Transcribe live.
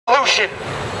pollution,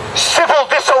 civil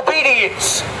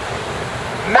disobedience,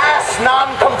 mass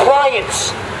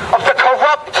non-compliance of the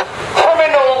corrupt,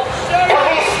 criminal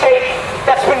police state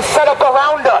that's been set up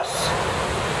around us.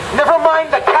 Never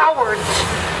mind the cowards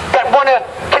that want to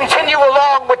continue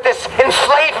along with this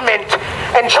enslavement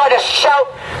and try to shout,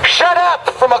 "Shut up,"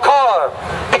 from a car,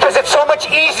 because it's so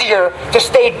much easier to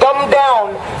stay dumbed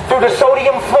down through the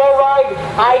sodium fluoride,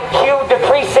 IQ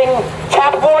decreasing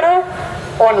tap water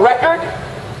on record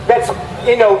that's,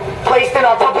 placed in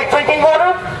our public drinking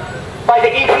water by the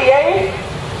EPA.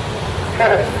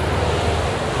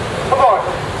 Come on,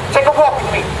 take a walk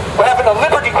with me. We're having a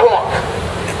liberty walk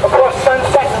across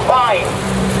Sunset and Vine.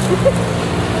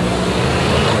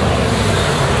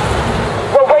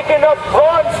 We're waking up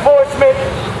law enforcement.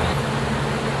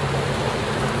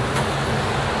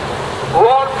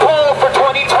 Ron Paul for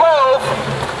 2012.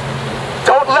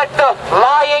 Don't let the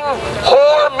lying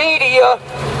whore media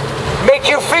make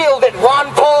you feel that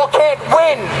Ron Paul can't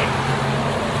win.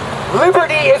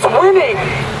 Liberty is winning.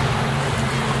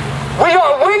 We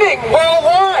are winning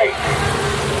worldwide.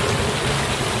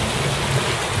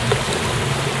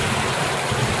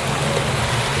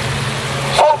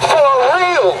 Vote for a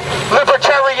real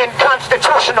libertarian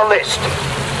constitutionalist.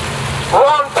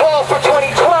 Ron Paul for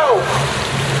 2012.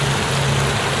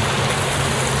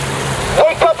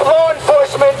 Wake up law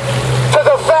enforcement to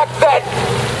the fact that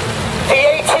the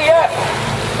ATF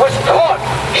was caught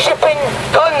shipping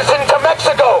guns into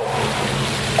Mexico,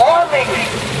 arming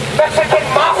Mexican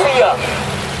mafia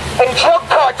and drug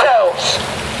cartels,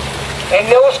 and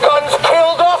those guns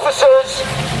killed officers.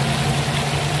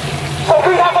 So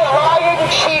we have a lying,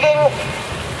 cheating,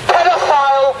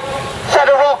 pedophile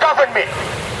federal government.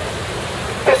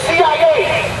 The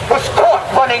CIA was caught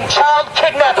running child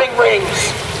kidnapping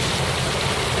rings.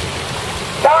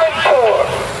 DIME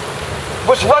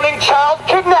was running child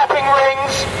kidnapping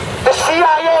rings. The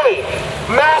CIA,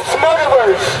 mass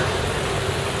murderers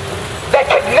that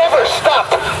could never stop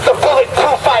the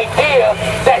bulletproof idea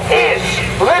that is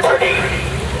liberty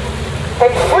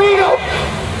and freedom.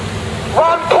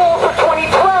 Ron Paul for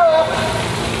 2012.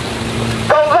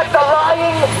 Don't let the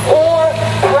lying or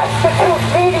prostitute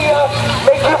media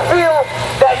make you feel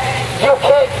that you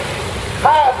can't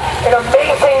have an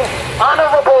amazing,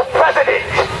 honorable president.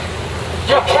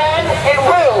 You can and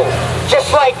will,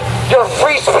 just like your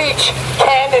free speech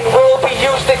can and will be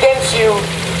used against you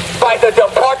by the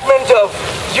Department of,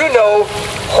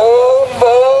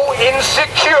 homo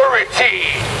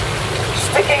insecurity.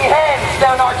 Sticking hands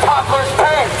down our toddlers'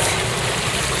 pants.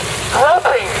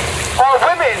 Groping our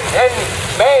women and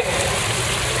men.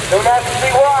 Don't ask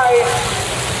me why,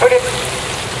 but it's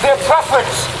their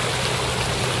preference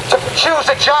to choose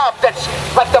a job that's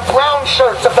like the brown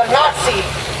shirts of the Nazi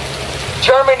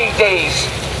Germany days.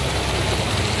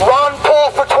 Ron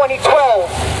Paul for 2012.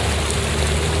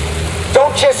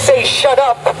 Don't just say shut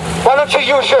up. Why don't you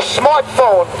use your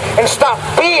smartphone and stop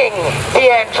being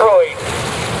the android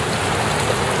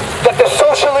that the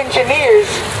social engineers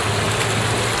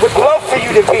would love for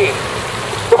you to be?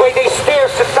 The way they steer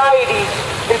society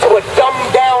into a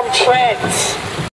dumbed down trance.